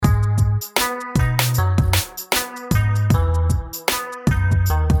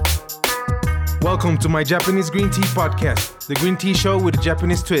Welcome to my Japanese Green Tea podcast, the Green Tea Show with a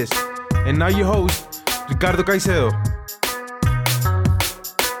Japanese twist. And now your host, Ricardo Caicedo.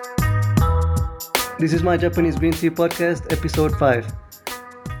 This is my Japanese Green Tea podcast, episode 5.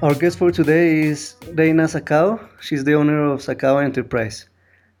 Our guest for today is Reina Sakao. She's the owner of Sakao Enterprise.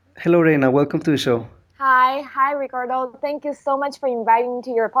 Hello, Reina. Welcome to the show. Hi, Ricardo. Thank you so much for inviting me to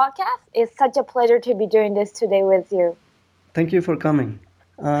your podcast. It's such a pleasure to be doing this today with you. Thank you for coming.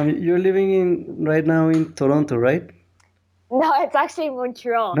 You're living right now in Toronto, right? No, it's actually in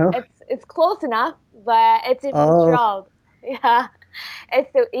Montreal. No? It's close enough, but it's in Montreal. Yeah,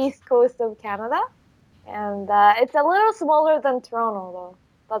 it's the east coast of Canada, and it's a little smaller than Toronto, though.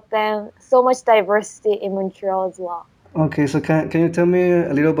 But then so much diversity in Montreal as well. Okay, so can you tell me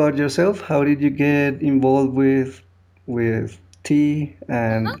a little about yourself? How did you get involved with tea?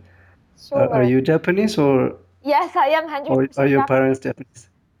 And Sure. are you Japanese or Yes, I am 100% are your Japanese. parents Japanese?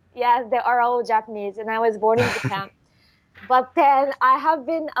 Yes, they are all Japanese, and I was born in Japan. But then I have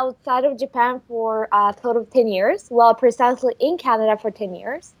been outside of Japan for a total of 10 years. Well, precisely in Canada for 10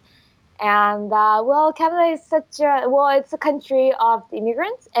 years. And, Canada is it's a country of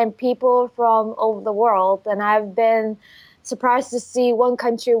immigrants and people from all over the world. And I've been surprised to see one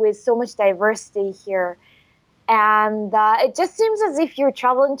country with so much diversity here. And it just seems as if you're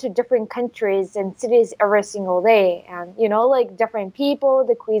traveling to different countries and cities every single day. And, like different people,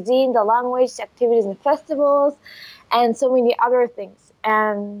 the cuisine, the language, activities and festivals, and so many other things.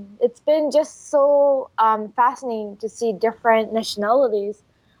 And it's been just so fascinating to see different nationalities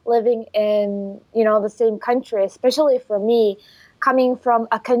living in, the same country, especially for me, coming from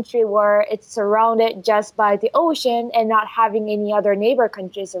a country where it's surrounded just by the ocean and not having any other neighbor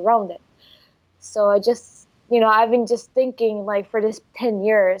countries around it. So I've been just thinking for this 10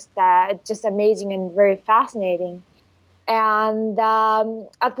 years that it's just amazing and very fascinating. And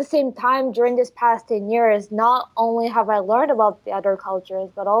at the same time, during this past 10 years, not only have I learned about the other cultures,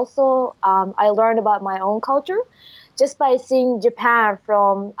 but also I learned about my own culture just by seeing Japan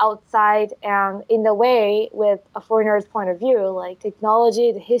from outside and in the way with a foreigner's point of view, like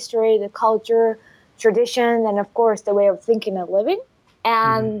technology, the history, the culture, tradition, and of course, the way of thinking and living.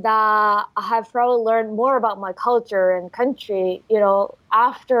 And I have probably learned more about my culture and country,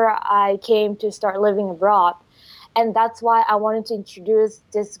 after I came to start living abroad. And that's why I wanted to introduce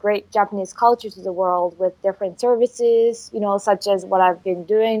this great Japanese culture to the world with different services, such as what I've been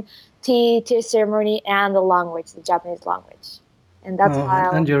doing, tea ceremony, and the language, the Japanese language. And that's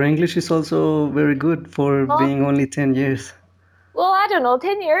And your English is also very good for being only 10 years. Well, I don't know.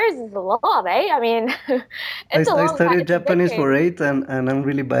 10 years is a lot, eh? I mean, it's a long time. I studied Japanese for 8, and I'm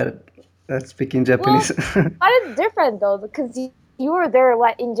really bad at speaking Japanese. Well, but it's different, though, because you were there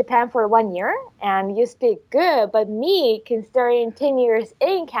in Japan for 1 year, and you speak good. But me, considering 10 years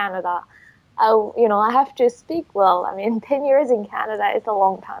in Canada, I have to speak well. I mean, 10 years in Canada is a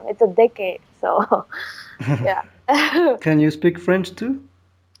long time. It's a decade. So, yeah. Can you speak French too?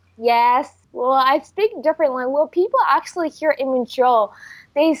 Yes. Well, I speak different languages. Well, people actually here in Montreal,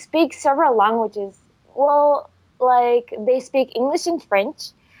 they speak several languages. Well, they speak English and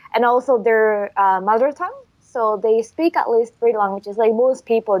French, and also their mother tongue. So they speak at least 3 languages. Like most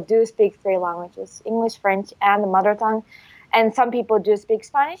people do speak 3 languages, English, French, and the mother tongue. And some people do speak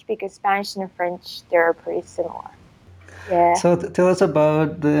Spanish because Spanish and French, they're pretty similar. Yeah. So tell us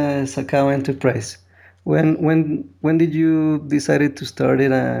about the Sakao Enterprise. When did you decided to start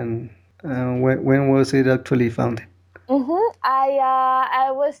it, and when was it actually founded?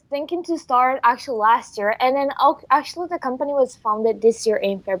 I was thinking to start actually last year, and then actually the company was founded this year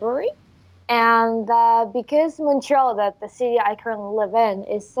in February. And because Montreal, the city I currently live in,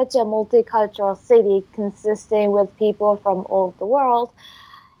 is such a multicultural city consisting with people from all over the world,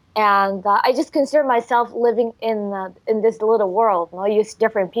 and I just consider myself living in this little world. You see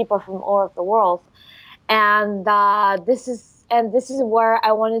different people from all over the world, and this is where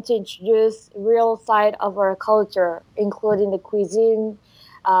I wanted to introduce real side of our culture, including the cuisine,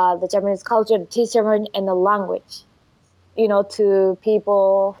 the Japanese culture, the tea ceremony, and the language, to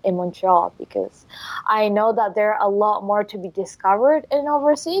people in Montreal, because I know that there are a lot more to be discovered in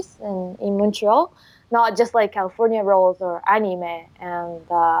overseas and in Montreal, not just like California rolls or anime. And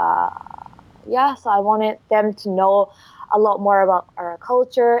so I wanted them to know a lot more about our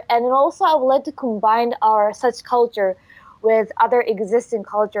culture. And then also I would like to combine our such culture with other existing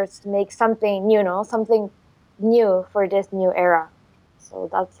cultures to make something new for this new era. So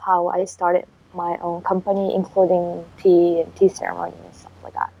that's how I started my own company, including tea and tea ceremony and stuff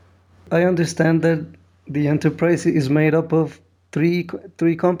like that. I understand that the enterprise is made up of three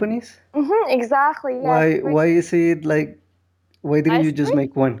companies. Exactly. Yes. Why is it like? Why didn't you just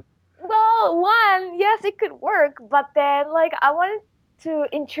make one? Well, Well, one, yes, it could work, but then like I wanted to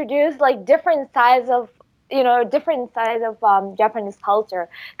introduce like different sides of Japanese culture.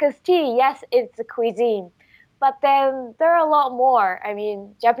 Because tea, yes, it's a cuisine, but then there are a lot more. I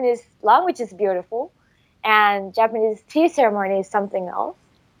mean, Japanese language is beautiful, and Japanese tea ceremony is something else,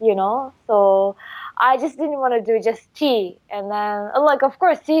 you know. So I just didn't want to do just tea, and then like of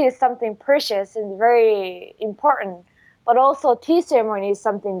course tea is something precious and very important, but also tea ceremony is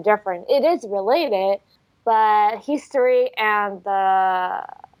something different. It is related, but history and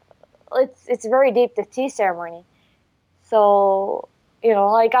it's very deep, the tea ceremony. So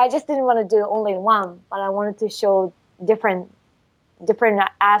like I just didn't want to do only one, but I wanted to show different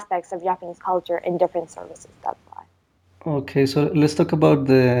aspects of Japanese culture in different services. That's why. Okay, so let's talk about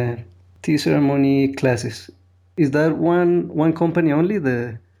the tea ceremony classes. Is that one company only?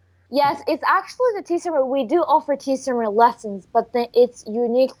 The Yes, it's actually the tea ceremony. We do offer tea ceremony lessons, but then it's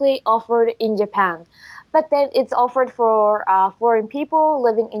uniquely offered in Japan. But then it's offered for foreign people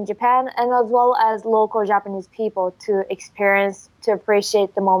living in Japan and as well as local Japanese people to experience, to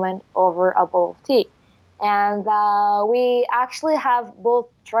appreciate the moment over a bowl of tea. And we actually have both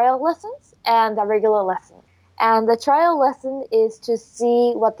trial lessons and a regular lesson. And the trial lesson is to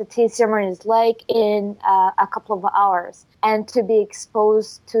see what the tea ceremony is like in a couple of hours and to be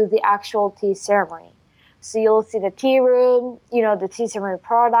exposed to the actual tea ceremony. So you'll see the tea room, the tea ceremony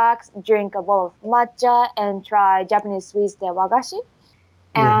products, drink a bowl of matcha, and try Japanese sweets, the wagashi.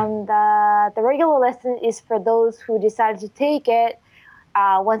 Yeah. And the regular lesson is for those who decide to take it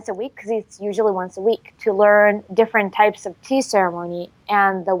once a week, because it's usually once a week, to learn different types of tea ceremony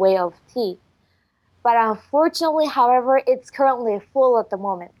and the way of tea. But unfortunately, however, it's currently full at the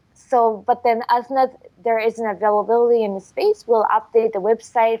moment. So, but then as soon as there is an availability in the space, we'll update the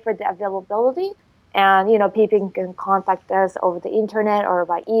website for the availability. And, people can contact us over the internet or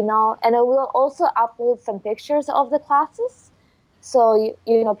by email. And it will also upload some pictures of the classes. So,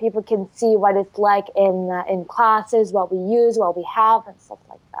 people can see what it's like in classes, what we use, what we have, and stuff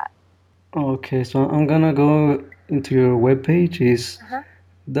like that. Okay, so I'm gonna go into your webpage. Is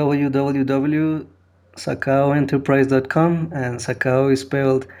www.sakaoenterprise.com, and Sakao is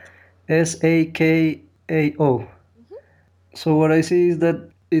spelled Sakao. So what I see is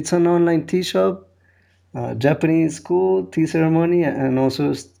that it's an online tea shop, Japanese school, tea ceremony, and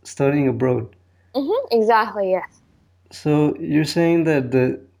also studying abroad. Exactly, yes. So you're saying that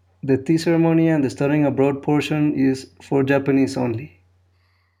the tea ceremony and the studying abroad portion is for Japanese only.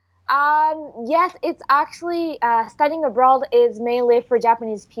 Yes, it's actually studying abroad is mainly for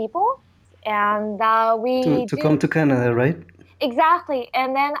Japanese people, and we To do come to Canada, right? exactly.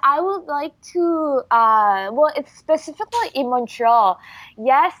 And then I would like to, well, it's specifically in Montreal.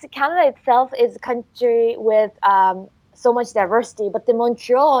 Yes, Canada itself is a country with so much diversity, but the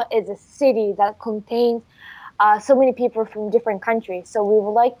Montreal is a city that contains so many people from different countries. So we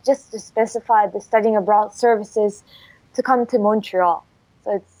would like just to specify the studying abroad services to come to Montreal.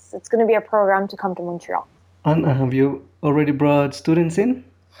 So it's going to be a program to come to Montreal. And have you already brought students in?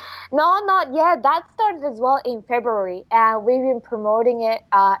 No, not yet. That started as well in February, and we've been promoting it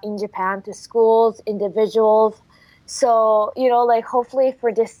in Japan to schools, individuals. So like hopefully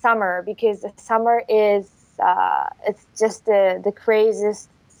for this summer, because the summer is it's just the craziest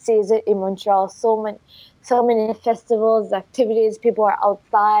season in Montreal. So many festivals, activities, people are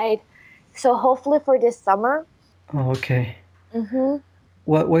outside. So hopefully for this summer. Oh, okay. Mm-hmm.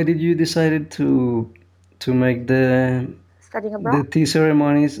 Why did you decided to make Studying the abroad.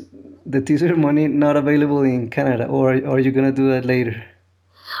 the tea ceremony not available in Canada, or are you gonna do that later?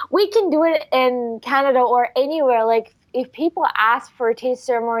 We can do it in Canada or anywhere. Like if people ask for a tea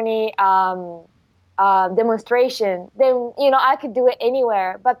ceremony demonstration, then I could do it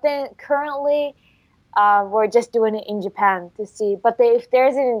anywhere. But then currently, we're just doing it in Japan to see. But if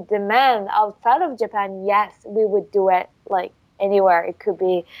there's any demand outside of Japan, yes, we would do it like anywhere. It could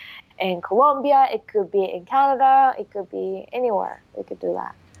be in Colombia, it could be in Canada, it could be anywhere. We could do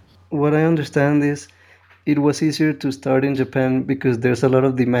that. What I understand is it was easier to start in Japan because there's a lot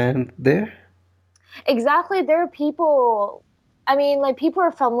of demand there. Exactly, there are people. I mean, like people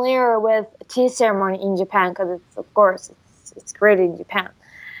are familiar with tea ceremony in Japan because of course, it's great in Japan,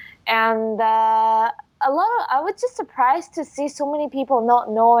 and I was just surprised to see so many people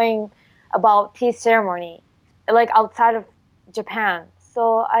not knowing about tea ceremony, like outside of Japan.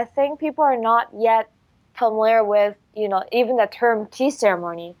 So I think people are not yet familiar with even the term tea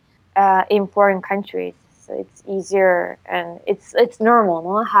ceremony in foreign countries. So it's easier and it's normal,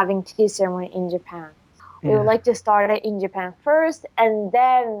 no, having tea ceremony in Japan. We would Yeah. like to start it in Japan first, and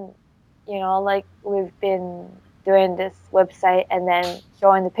then like we've been doing this website and then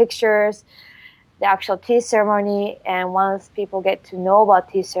showing the pictures, the actual tea ceremony. And once people get to know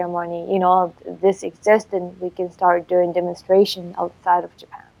about tea ceremony, this exists, and we can start doing demonstration outside of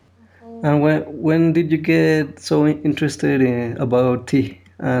Japan. And when did you get so interested about tea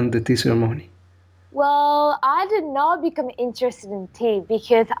and the tea ceremony? Well, I did not become interested in tea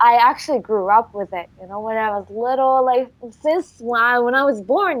because I actually grew up with it. When I was little, like since when I was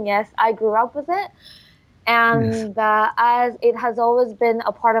born, yes, I grew up with it. And as it has always been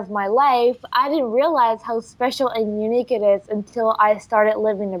a part of my life, I didn't realize how special and unique it is until I started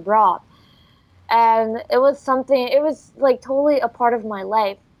living abroad. And it was like totally a part of my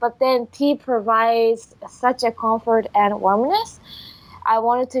life. But then tea provides such a comfort and warmness. I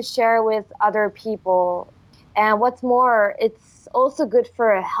wanted to share with other people. And what's more, it's also good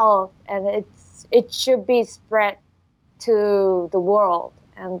for health, and it should be spread to the world.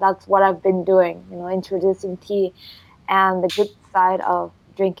 And that's what I've been doing, introducing tea and the good side of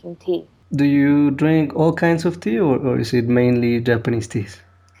drinking tea. Do you drink all kinds of tea, or is it mainly Japanese teas?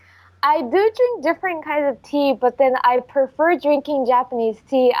 I do drink different kinds of tea, but then I prefer drinking Japanese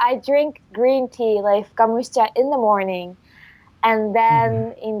tea. I drink green tea, like gamusha, in the morning. And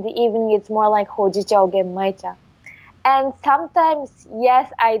then in the evening, it's more like hojicha or genmaicha. And sometimes,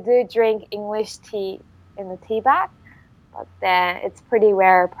 yes, I do drink English tea in the tea bag, but then it's pretty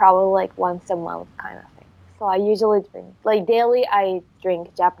rare, probably like once a month kind of thing. So I usually drink, like daily, I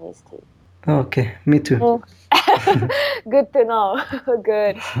drink Japanese tea. Okay, me too. Good to know.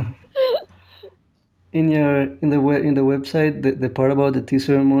 Good. In the website, the part about the tea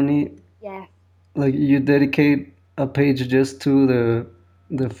ceremony, Yes. like you dedicate a page just to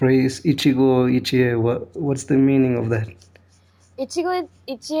the phrase Ichigo Ichie. What's the meaning of that? Ichigo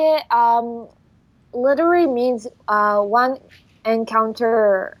Ichie literally means one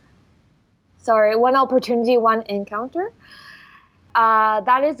opportunity, one encounter.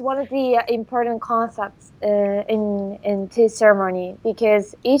 That is one of the important concepts in tea ceremony,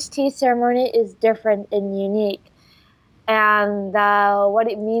 because each tea ceremony is different and unique. And what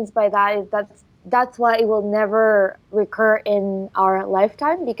it means by that is that's why it will never recur in our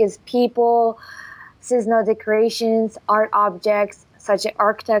lifetime, because people, seasonal decorations, art objects such as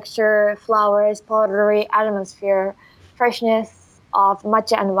architecture, flowers, pottery, atmosphere, freshness of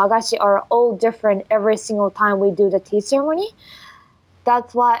matcha and wagashi are all different every single time we do the tea ceremony.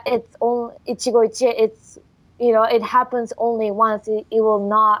 That's why it's only Ichigo Ichie. It's it happens only once. It will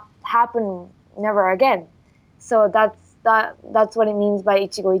not happen never again. So that's what it means by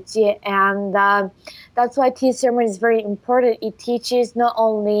Ichigo Ichie, and that's why tea ceremony is very important. It teaches not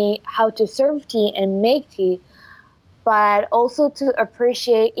only how to serve tea and make tea, but also to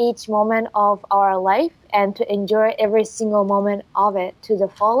appreciate each moment of our life and to enjoy every single moment of it to the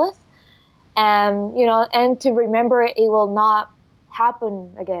fullest, and and to remember it will not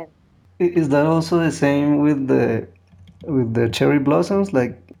happen again. Is that also the same with the cherry blossoms?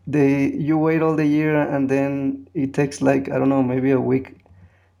 Like you wait all the year and then it takes like, I don't know, maybe a week.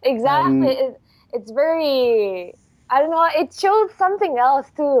 Exactly. It's very, I don't know, it shows something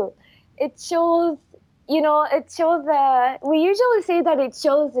else too. It shows, we usually say that it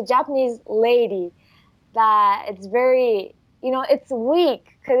shows the Japanese lady that it's very, it's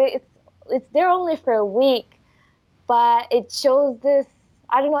weak, because it's there only for a week, but it shows this,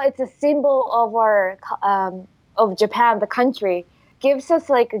 I don't know, it's a symbol of our, of Japan, the country. Gives us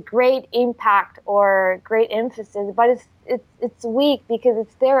like a great impact or great emphasis, but it's weak because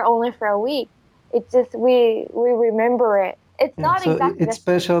it's there only for a week. It's just we remember it. It's not so exactly it's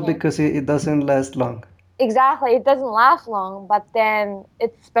special because it doesn't last long. Exactly, it doesn't last long, but then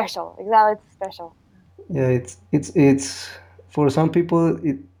it's special. Exactly, it's special. Yeah, it's for some people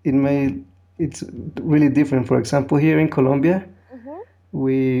it's really different. For example, here in Colombia,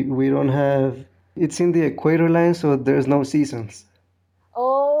 we don't have, it's in the equator line, so there's no seasons.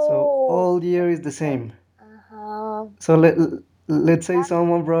 Oh. So all year is the same. Uh-huh. So let's say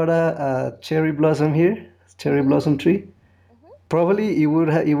someone brought a cherry blossom here, cherry blossom tree. Probably it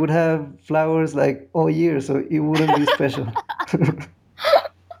would have flowers like all year, so it wouldn't be special.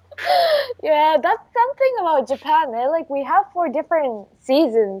 Yeah, that's something about Japan. Like we have 4 different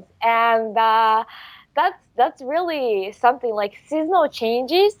seasons, and that's really something. Like seasonal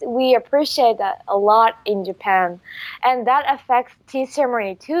changes, we appreciate that a lot in Japan, and that affects tea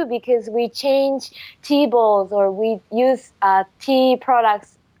ceremony too, because we change tea bowls or we use tea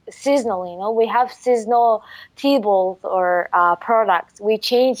products seasonally. We have seasonal tea bowls or products. We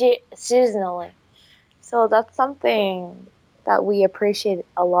change it seasonally, so that's something that we appreciate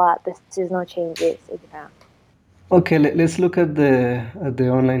a lot. The seasonal changes in Japan. Okay, let's look at the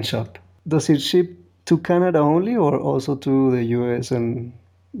online shop. Does it ship to Canada only, or also to the US and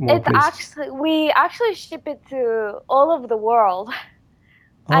more places? We actually ship it to all over the world.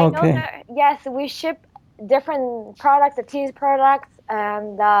 Oh, I know okay. that, yes, we ship different products, the tea products,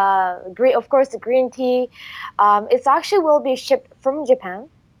 and green, of course, the green tea. It's actually will be shipped from Japan,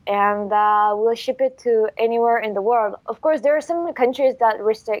 and we'll ship it to anywhere in the world. Of course, there are some countries that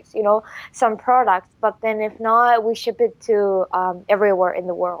restricts, some products, but then if not, we ship it to everywhere in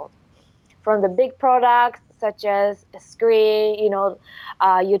the world, from the big products such as a screen,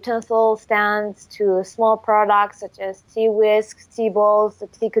 utensil stands, to small products such as tea whisks, tea bowls, the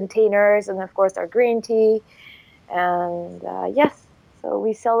tea containers, and of course our green tea. And yes, so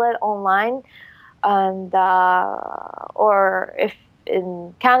we sell it online, and or if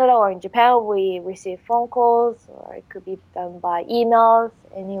in Canada or in Japan we receive phone calls, or it could be done by emails,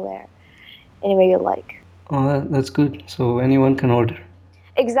 anywhere you like. Oh, that's good. So anyone can order.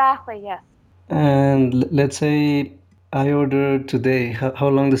 Exactly, yes. And let's say I order today. How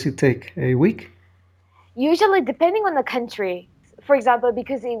long does it take? A week? Usually, depending on the country, for example,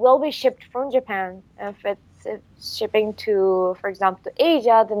 because it will be shipped from Japan, if shipping to, for example, to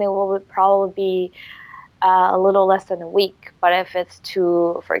Asia, then it will probably be a little less than a week. But if it's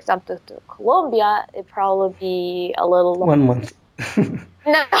to, for example, to Colombia, it probably be a little longer. 1 month.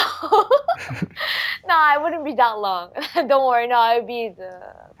 No, no, it wouldn't be that long. Don't worry, no, it would be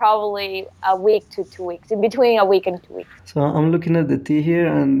probably a week to 2 weeks, in between a week and 2 weeks. So I'm looking at the tea here,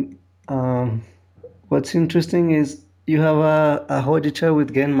 and what's interesting is you have a hojicha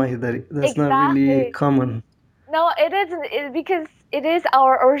with genmai. That's not really Exactly. common. No, it isn't, because it is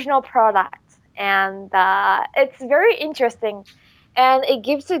our original product, and it's very interesting, and it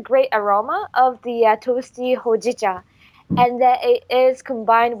gives a great aroma of the toasty hojicha, and that it is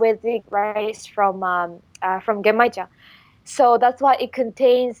combined with the rice from genmaicha. So that's why it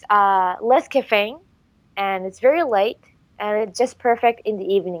contains less caffeine, and it's very light, and it's just perfect in the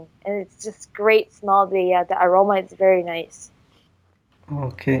evening, and it's just great smell. The aroma is very nice.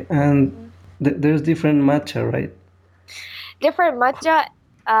 Okay, and there's different matcha, right? Different matcha.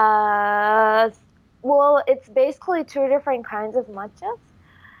 Well, it's basically two different kinds of matchas,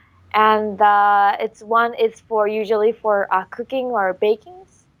 and one is for usually for cooking or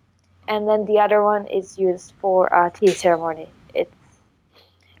bakings, and then the other one is used for tea ceremony.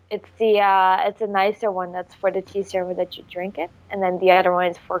 It's a nicer one that's for the tea ceremony that you drink it, and then the other one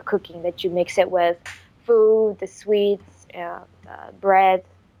is for cooking that you mix it with food, the sweets, bread.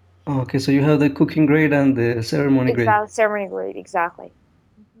 Okay, so you have the cooking grade and the ceremony grade. Exactly, ceremony grade, exactly.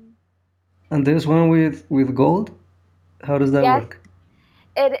 And there's one with gold? How does that Yes, work?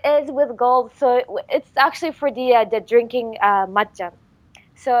 it is with gold, so it's actually for the drinking matcha.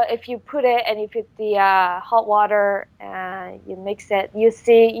 So if you put it and you put the hot water and you mix it, you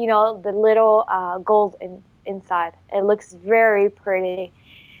see, the little gold inside. It looks very pretty.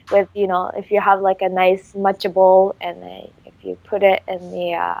 With if you have like a nice matcha bowl, and then if you put it in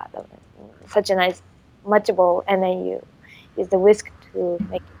such a nice matcha bowl, and then you use the whisk to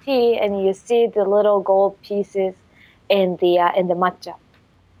make the tea, and you see the little gold pieces in the matcha.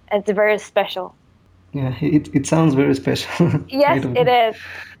 It's very special. Yeah, it sounds very special. I Yes, don't it know. is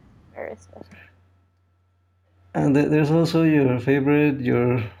very special. And there's also your favorite,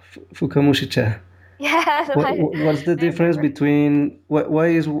 your Fukamushicha. Yes, What's the my difference favorite. between why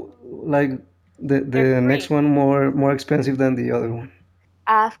is like They're the next free. one more expensive than the other one?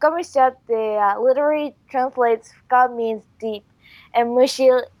 Fukamusha, literally translates fuka means deep, and mushi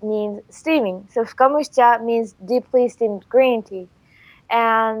means steaming. So fukamusha means deeply steamed green tea.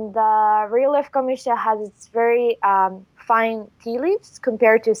 And regular fukamusha has its very fine tea leaves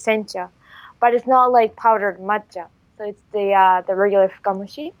compared to sencha, but it's not like powdered matcha. So it's the regular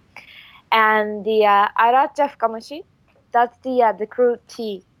fukamushi. And the aracha fukamushi, that's the crude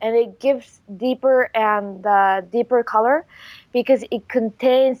tea, and it gives deeper color because it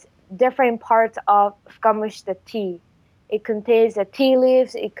contains different parts of fukamushi, the tea. It contains the tea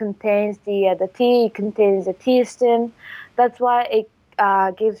leaves, it contains the tea, it contains the tea stem. That's why it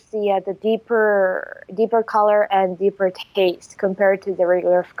gives the deeper color and deeper taste compared to the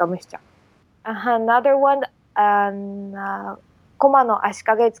regular fukamushi. Another one, Koma no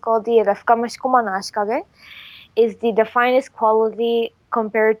Ashikage, it's called the Fukamushi Koma no Ashikage, is the finest quality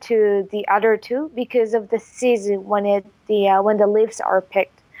compared to the other two because of the season when the leaves are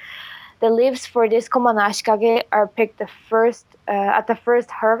picked. The leaves for this Koma no Ashikage are picked at the first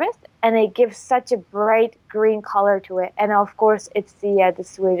harvest, and it gives such a bright green color to it. And of course, it's the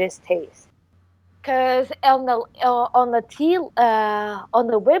sweetest taste. Because on the tea on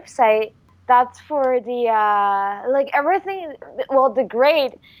the website, that's for the like everything. Well, the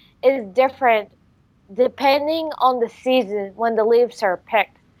grade is different depending on the season when the leaves are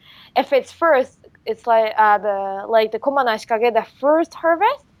picked. If it's first, it's like the Koma no Ashikage, the first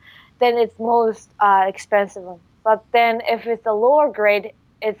harvest, then it's most expensive one. But then if it's a lower grade,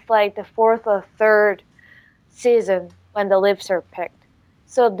 it's like the fourth or third season when the leaves are picked.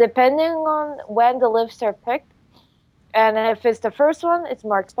 So depending on when the leaves are picked, and if it's the first one, it's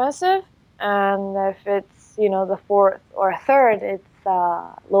more expensive, and if it's the fourth or third, it's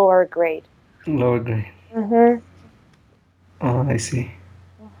lower grade. Lower grade. Mhm. Oh, I see.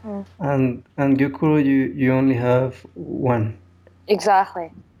 Mhm. And Gyokuro, you only have one.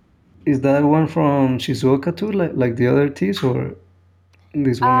 Exactly. Is that one from Shizuoka too, like the other teas, or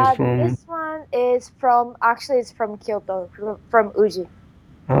this one is from This one is from it's from Kyoto, from Uji.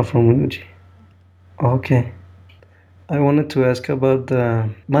 from Uji? Okay. I wanted to ask about the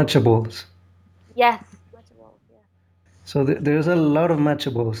matcha balls. Yes. Matcha balls, yeah. So there's a lot of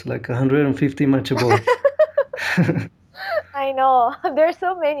matcha balls, like 150 matcha balls. I know. There's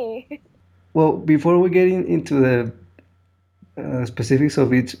so many. Well, before we get into the specifics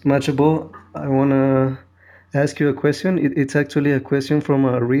of each matcha ball, I want to ask you a question. It's actually a question from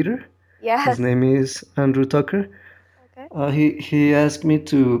a reader. His Yes. name is Andrew Tucker. Okay. He asked me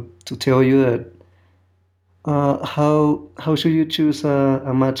to tell you that how should you choose a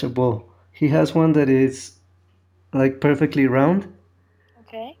matcha ball? He has one that is like perfectly round,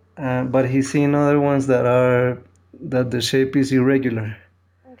 Okay. but he's seen other ones that the shape is irregular,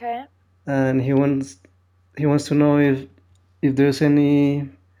 Okay. and he wants to know if there's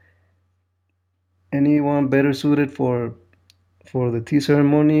anyone better suited for the tea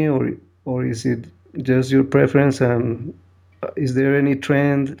ceremony, or is it just your preference, and is there any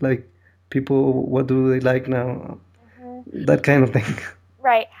trend, like people, what do they like now, that kind of thing?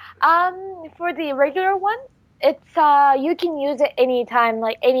 Right. For the regular one, it's you can use it anytime,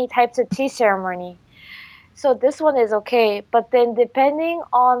 like any types of tea ceremony. So this one is okay, but then depending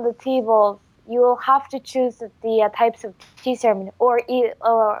on the tea bowls, you will have to choose the types of tea ceremony, or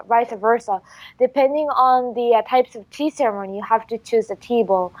vice versa. Depending on the types of tea ceremony, you have to choose a tea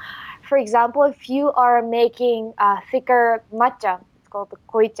bowl. For example, if you are making thicker matcha, it's called the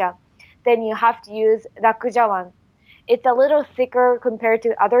koicha, then you have to use rakujawan. It's a little thicker compared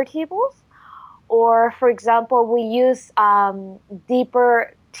to other tea bowls. Or, for example, we use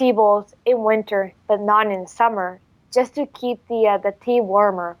deeper tea bowls in winter, but not in summer, just to keep the tea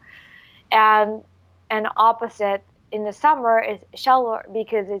warmer. And opposite, in the summer is shallower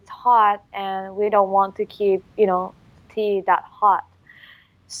because it's hot, and we don't want to keep tea that hot.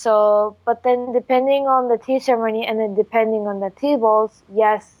 So, but then depending on the tea ceremony and then depending on the tea bowls,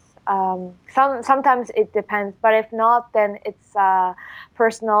 yes, sometimes it depends, but if not, then it's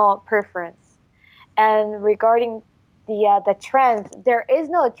personal preference. And regarding the trends, there is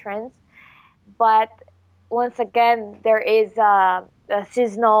no trends, but once again, there is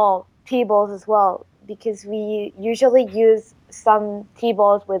seasonal tea bowls as well, because we usually use some tea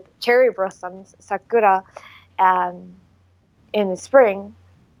bowls with cherry blossoms, sakura, um, in the spring,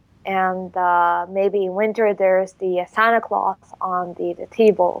 and maybe in winter there's the Santa Claus on the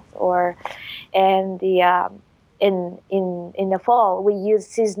tea bowls, or and the in the fall we use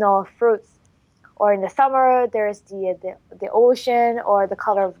seasonal fruits, or in the summer there's the ocean or the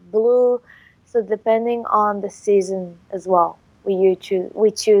color of blue. So depending on the season as well, we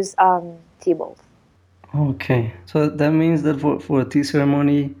choose tea bowls. Okay, so that means that for a tea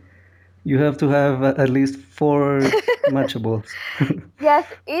ceremony, you have to have at least four matcha balls. Yes,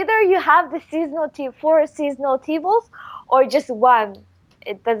 either you have the four seasonal tea bowls, or just one.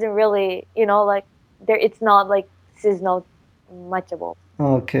 It doesn't really, like there. It's not like seasonal matcha bowl.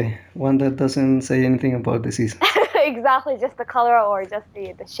 Okay, one that doesn't say anything about the season. Exactly, just the color or just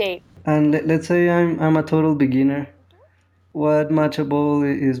the shape. And let's say I'm a total beginner. What matcha bowl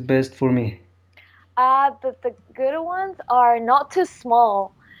is best for me? The good ones are not too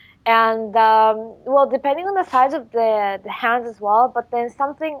small, and well, depending on the size of the hands as well. But then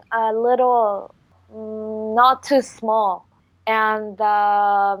something a little not too small, and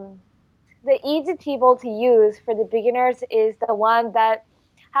the easy table to use for the beginners is the one that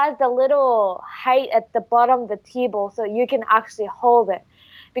has the little height at the bottom of the table, so you can actually hold it.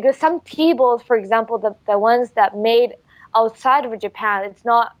 Because some tables, for example, the ones that made outside of Japan, it's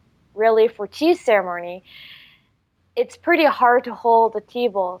not really for tea ceremony. It's pretty hard to hold the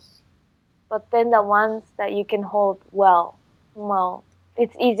tables, but then the ones that you can hold well,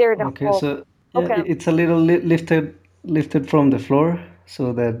 it's easier to Okay, hold. so yeah, Okay. it's a little lifted from the floor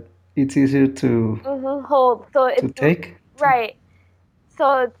so that it's easier to Hold. So to it's take. right.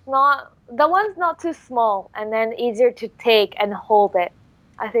 So it's not the one's not too small, and then easier to take and hold it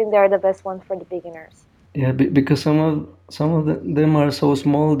I think they're the best ones for the beginners. Yeah, because them are so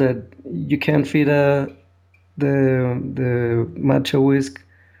small that you can't fit the matcha whisk,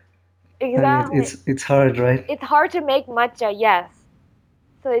 and Exactly. it's hard, right? It's hard to make matcha, yes.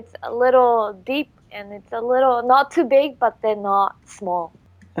 So it's a little deep and it's a little not too big, but then not small.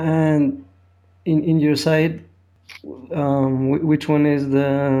 And in your side, which one is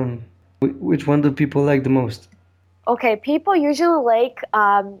which one do people like the most? Okay, people usually like,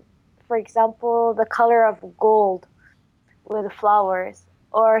 for example, the color of gold with flowers,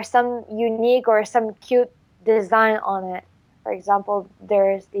 or some unique or some cute design on it. For example,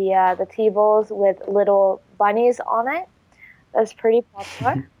 there's the tea bowls with little bunnies on it. That's pretty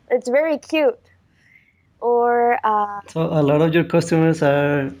popular. It's very cute. Or So a lot of your customers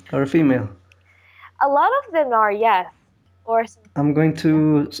are female. a lot of them are, yes. Or some, I'm going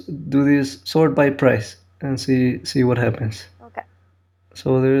to do this sort by price and see what happens. okay.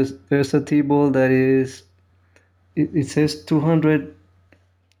 So there's a tea ball that is it says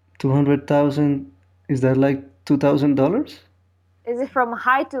 200,000. Is that like $2,000? Is it from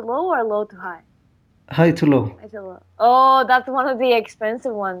high to low or low to high? High to low. High to low. Oh, that's one of the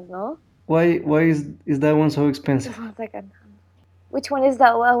expensive ones, no? Why is that one so expensive? Just 1 second. Which one is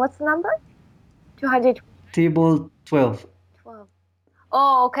that? Well, what's the number? 212. Tea ball 12.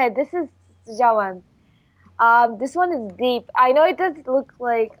 Oh, okay. This is Jawan. This one is deep. I know it does look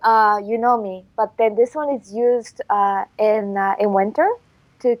like but then this one is used in winter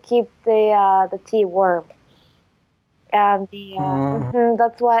to keep the tea warm, and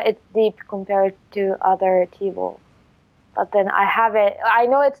that's why it's deep compared to other tea bowls. But then I have it. I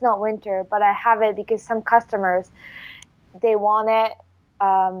know it's not winter, but I have it because some customers they want it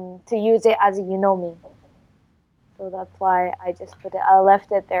to use it as a So that's why I just I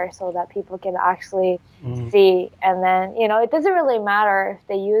left it there so that people can actually see. And then, it doesn't really matter if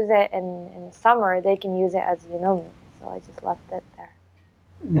they use it in summer, they can use it as So I just left it there.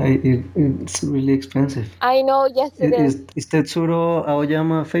 Yeah, it's really expensive. I know, yes it is. Is Tetsuro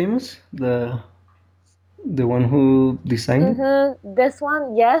Aoyama famous? The one who designed it? This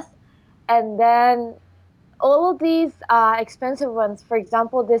one, yes. And then all of these expensive ones, for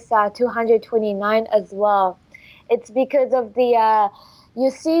example, this 229 as well. It's because of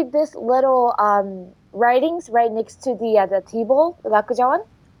you see this little writings right next to the tea bowl, the rakujawan.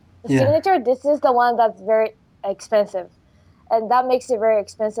 The signature, this is the one that's very expensive. And that makes it very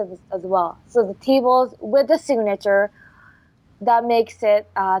expensive as well. So the tea bowls with the signature, that makes it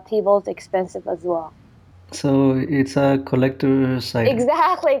tea bowls expensive as well. So it's a collector's item.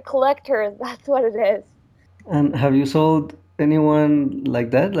 Exactly, collectors, that's what it is. And have you sold anyone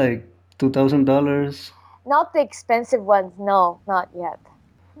like that, like $2,000? Not the expensive ones, no, not yet.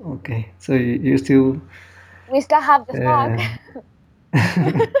 Okay, so you still... We still have the stock.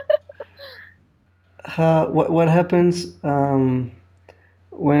 What happens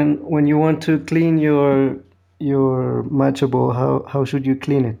when you want to clean your matcha bowl? How should you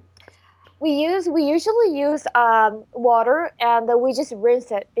clean it? We usually use water, and we just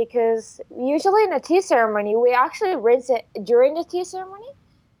rinse it, because usually in a tea ceremony we actually rinse it during the tea ceremony.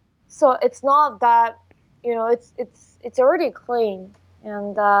 So it's not that it's already clean,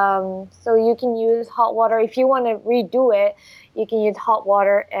 and so you can use hot water if you want to redo it. You can use hot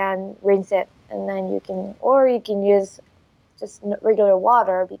water and rinse it, and then you can use just regular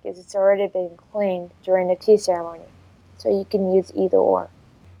water because it's already been cleaned during the tea ceremony. So you can use either or.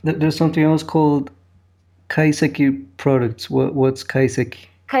 There's something else called kaiseki products. What's kaiseki?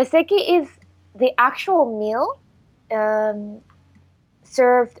 Kaiseki is the actual meal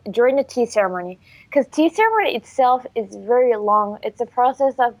served during the tea ceremony, because tea ceremony itself is very long. It's a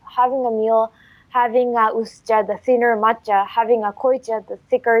process of having a meal, having a uscha, the thinner matcha, having a koicha, the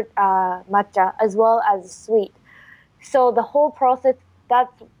thicker matcha, as well as sweet. So the whole process,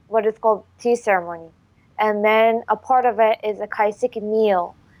 that's what is called tea ceremony. And then a part of it is a kaiseki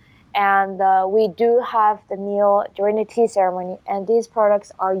meal. And we do have the meal during the tea ceremony, and these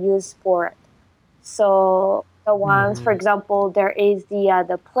products are used for it. So the ones, for example, there is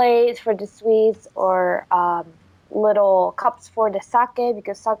the plates for the sweets, or little cups for the sake,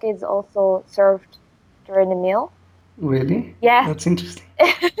 because sake is also served during the meal. Really? Yes. That's interesting.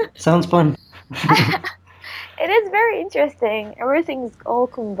 Sounds fun. It is very interesting. Everything's all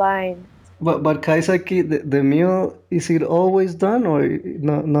combined. But kaiseki, the meal, is it always done or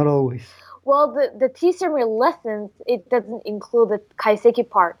not always? Well, the tea ceremony lessons, it doesn't include the kaiseki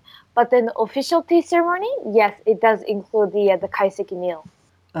part. But then the official tea ceremony, yes, it does include the kaiseki meal.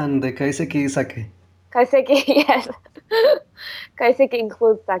 And the kaiseki is sake? Kaiseki, yes. Kaiseki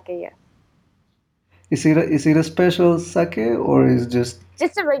includes sake, yes. Is it a special sake or is just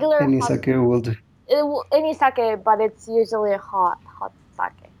Just a regular any hot, sake will do? any sake, but it's usually a hot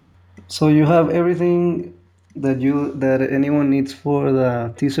sake. So you have everything that anyone needs for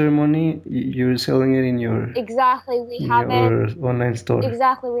the tea ceremony. You're selling it in Exactly, we in have it. your online store.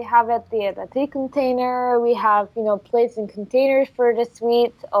 Exactly, we have it the tea container. We have plates and containers for the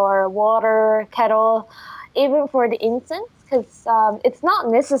sweets or water kettle, even for the incense, because it's not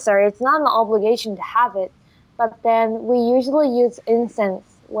necessary. It's not an obligation to have it, but then we usually use incense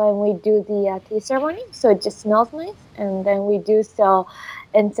when we do the tea ceremony, so it just smells nice. And then we do sell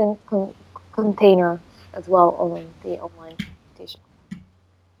incense container as well on the online station.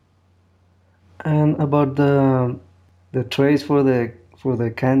 And about the trays for the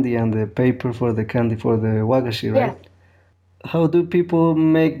candy and the paper for the candy for the wagashi, right? Yes. How do people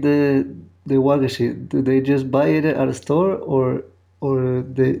make the wagashi? Do they just buy it at a store or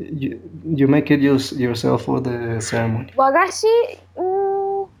you make it yourself for the ceremony? Wagashi,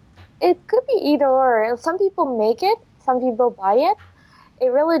 it could be either or. Some people make it, some people buy it.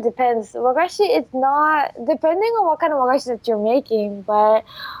 It really depends. Wagashi is not depending on what kind of wagashi that you're making, but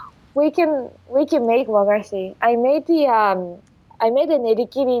we can make wagashi. I made a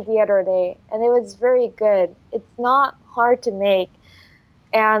nirikiri the other day, and it was very good. It's not hard to make,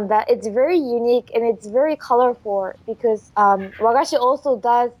 and it's very unique and it's very colorful because wagashi also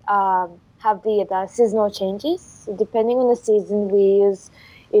does have the seasonal changes. So depending on the season, we use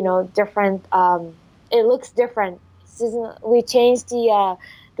different. It looks different. We change the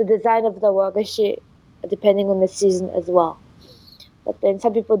design of the wagashi depending on the season as well. But then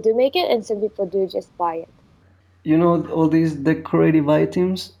some people do make it, and some people do just buy it. You know all these decorative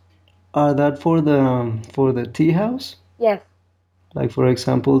items are that for the tea house? Yes. Like for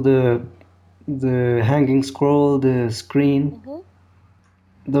example the hanging scroll, the screen. Mm-hmm.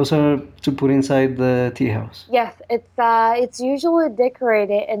 Those are to put inside the tea house. Yes, it's usually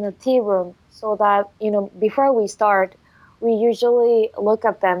decorated in the tea room so that before we start, we usually look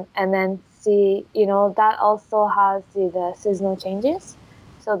at them and then see that also has the seasonal changes,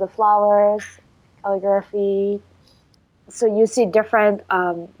 so the flowers, calligraphy. So you see different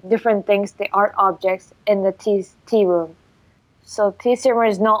things, the art objects in the tea room. So tea ceremony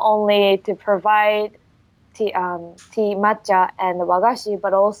is not only to provide tea matcha and the wagashi,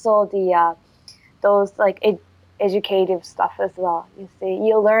 but also the those like educative stuff as well.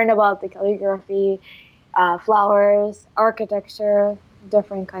 You learn about the calligraphy, flowers, architecture,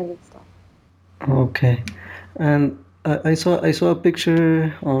 different kinds of stuff. Okay, and I saw a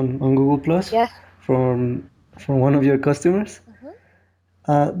picture on Google Plus Yes. from one of your customers.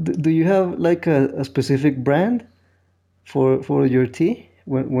 Do you have like a specific brand for your tea?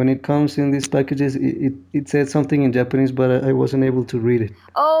 When it comes in these packages, it said something in Japanese, but I wasn't able to read it.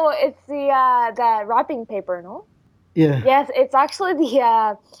 Oh, it's the wrapping paper, no? Yeah. Yes, it's actually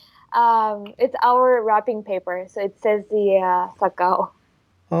it's our wrapping paper. So it says the Sakao.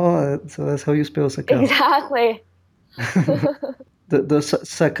 Oh, so that's how you spell Sakao. Exactly. The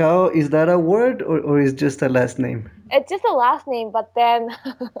Sakao, is that a word or is just a last name? It's just a last name, but then,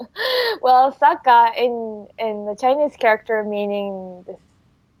 well, Saka in the Chinese character meaning this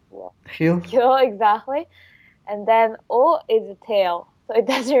Hill? hill exactly, and then O is a tail, so it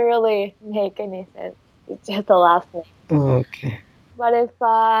doesn't really make any sense. It's just a last name. Okay. But if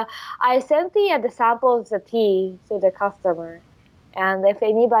I sent the sample of the tea to the customer, and if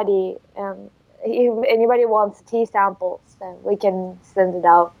anybody wants tea samples, then we can send it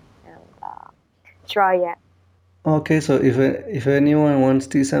out and try it. Okay, so if anyone wants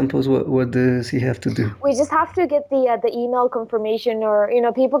tea samples, what does he have to do? We just have to get the email confirmation, or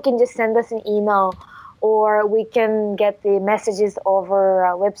people can just send us an email, or we can get the messages over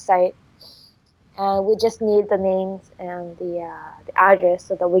our website. We just need the names and the address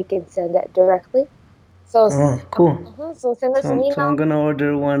so that we can send it directly. So cool. So send us an email. So I'm gonna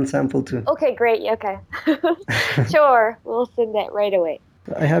order one sample too. Okay, great. Okay, sure. We'll send that right away.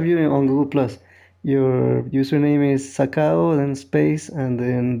 I have you on Google Plus. Your username is Sakao, then space, and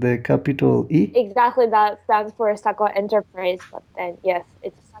then the capital E. Exactly, that stands for Sakao Enterprise. But then yes,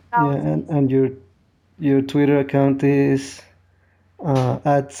 it's Sakao. Yeah, and your Twitter account is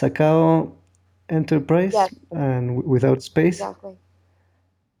at Sakao Enterprise, yes, and without space. Exactly.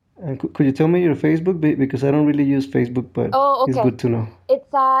 And could you tell me your Facebook? Because I don't really use Facebook, but okay. It's good to know. It's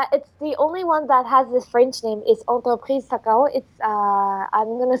the only one that has this French name. It's Entreprise Sakao. It's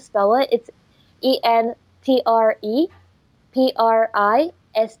I'm gonna spell it. It's ENTREPRISE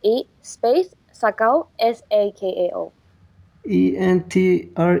space Sakao SAKAO.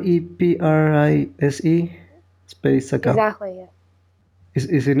 ENTREPRISE space Sakao. Exactly. Yeah.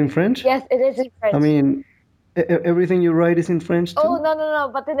 Is it in French? Yes, it is in French. I mean, everything you write is in French too? Oh, no.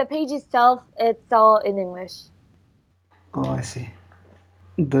 But then the page itself, it's all in English. Oh, I see.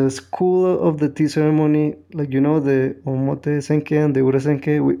 The school of the tea ceremony, like the Omote Senke and the Ura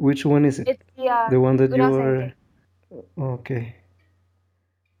Senke, which one is it? It's the The one that you Urasenke. are. Okay.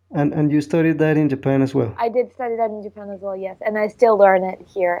 And you studied that in Japan as well. I did study that in Japan as well, yes. And I still learn it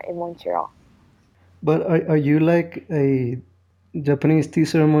here in Montreal. But are you like a Japanese tea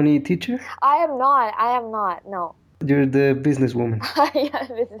ceremony teacher? I am not, no. You're the businesswoman. Yeah,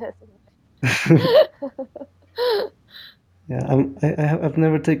 business. Yeah, I've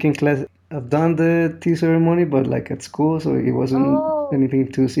never taken class. I've done the tea ceremony, but like at school, so it wasn't anything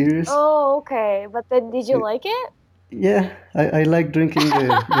too serious. Oh, okay. But then did you like it? Yeah, I like drinking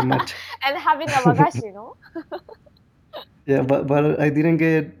the matcha. And having a wagashi, no? Yeah, but I didn't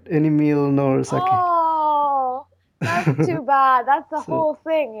get any meal nor sake. Oh, that's too bad. That's the whole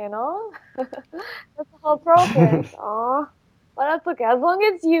thing, That's the whole process. Oh, but that's okay. As long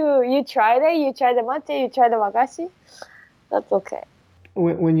as you tried it, you tried the matcha, you tried the wagashi, that's okay.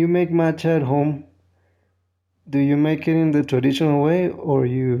 When you make matcha at home, do you make it in the traditional way, or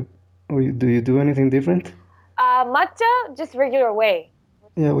do you do anything different? Matcha, just regular way.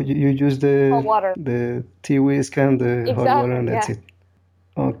 Yeah, you use the hot water. The tea whisk and the hot water, and that's it.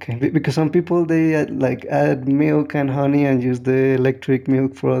 Okay, because some people they like add milk and honey and use the electric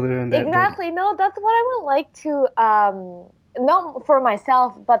milk frother and that. Exactly. No, that's what I would like to. Not for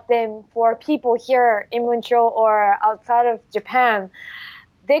myself, but then for people here in Montreal or outside of Japan,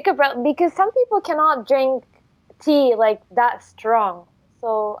 they could, because some people cannot drink tea like that strong.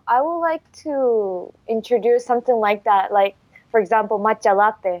 So I would like to introduce something like that, like for example matcha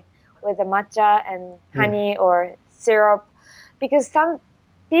latte with the matcha and honey or syrup, because some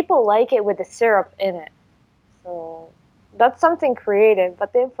people like it with the syrup in it. So that's something creative.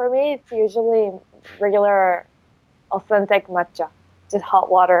 But then for me, it's usually regular, authentic matcha, just hot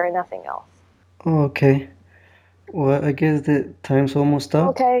water and nothing else. Okay. Well, I guess the time's almost up.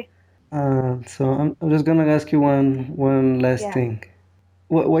 Okay. So I'm just gonna ask you one last thing.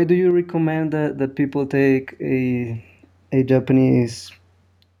 Why do you recommend that people take a Japanese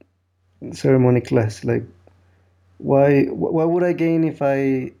ceremony class? Like, why would I gain if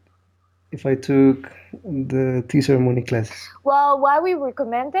I took the tea ceremony classes? Well, why we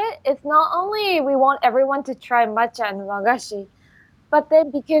recommend it, it's not only we want everyone to try matcha and wagashi, but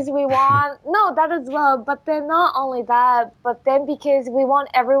then because we want, no, that as well, but then not only that, but then because we want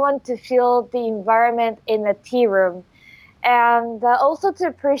everyone to feel the environment in the tea room, and also to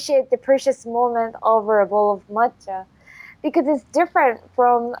appreciate the precious moment over a bowl of matcha. Because it's different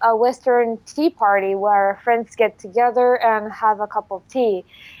from a Western tea party where friends get together and have a cup of tea.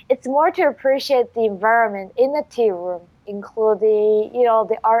 It's more to appreciate the environment in the tea room, including,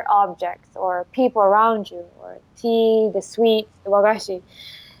 the art objects or people around you, or tea, the sweets, the wagashi.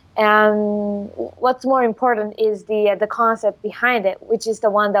 And what's more important is the concept behind it, which is the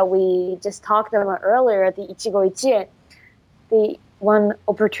one that we just talked about earlier, the Ichigo Ichie, the one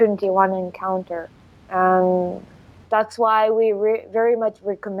opportunity, one encounter. And that's why we very much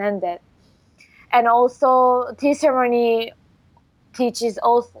recommend it. And also, tea ceremony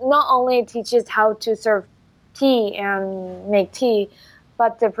not only teaches how to serve tea and make tea,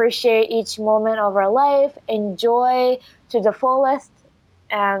 but to appreciate each moment of our life, enjoy to the fullest,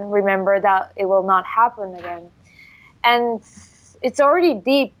 and remember that it will not happen again. And it's already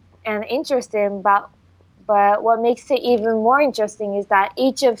deep and interesting, but what makes it even more interesting is that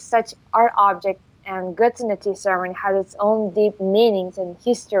each of such art objects and goods in the tea ceremony has its own deep meanings and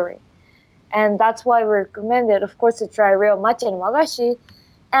history. And that's why we recommend it, of course, to try real matcha and wagashi,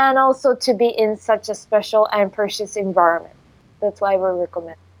 and also to be in such a special and precious environment. That's why we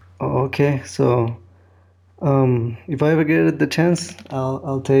recommend. Okay, so if I ever get the chance,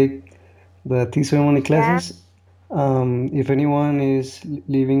 I'll take the tea ceremony classes. If anyone is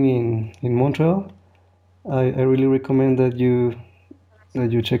living in Montreal, I really recommend that you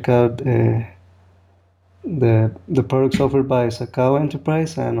check out the products offered by Sakao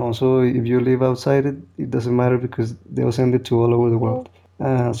Enterprise, and also if you live outside it doesn't matter because they'll send it to all over the world.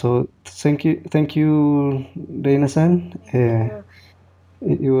 So thank you, Reina-san.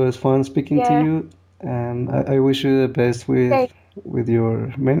 It was fun speaking to you, and I wish you the best with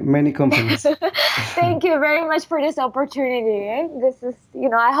your many companies. Thank you very much for this opportunity. This is,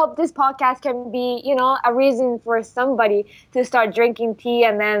 I hope this podcast can be, a reason for somebody to start drinking tea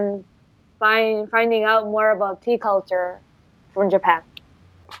and then finding out more about tea culture from Japan.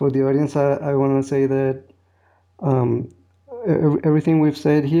 For the audience, I want to say that everything we've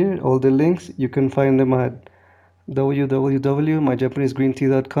said here, all the links, you can find them at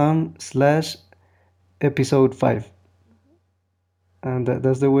www.myjapanesegreentea.com/episode 5. And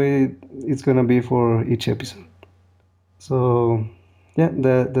that's the way it's gonna be for each episode. So yeah,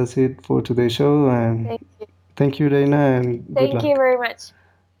 that's it for today's show, and thank you, Reina, and good luck. Thank you very much.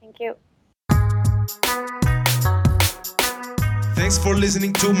 Thank you. Thanks for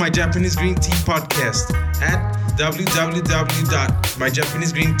listening to My Japanese Green Tea podcast at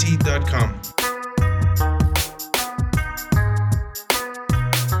www.myjapanesegreentea.com.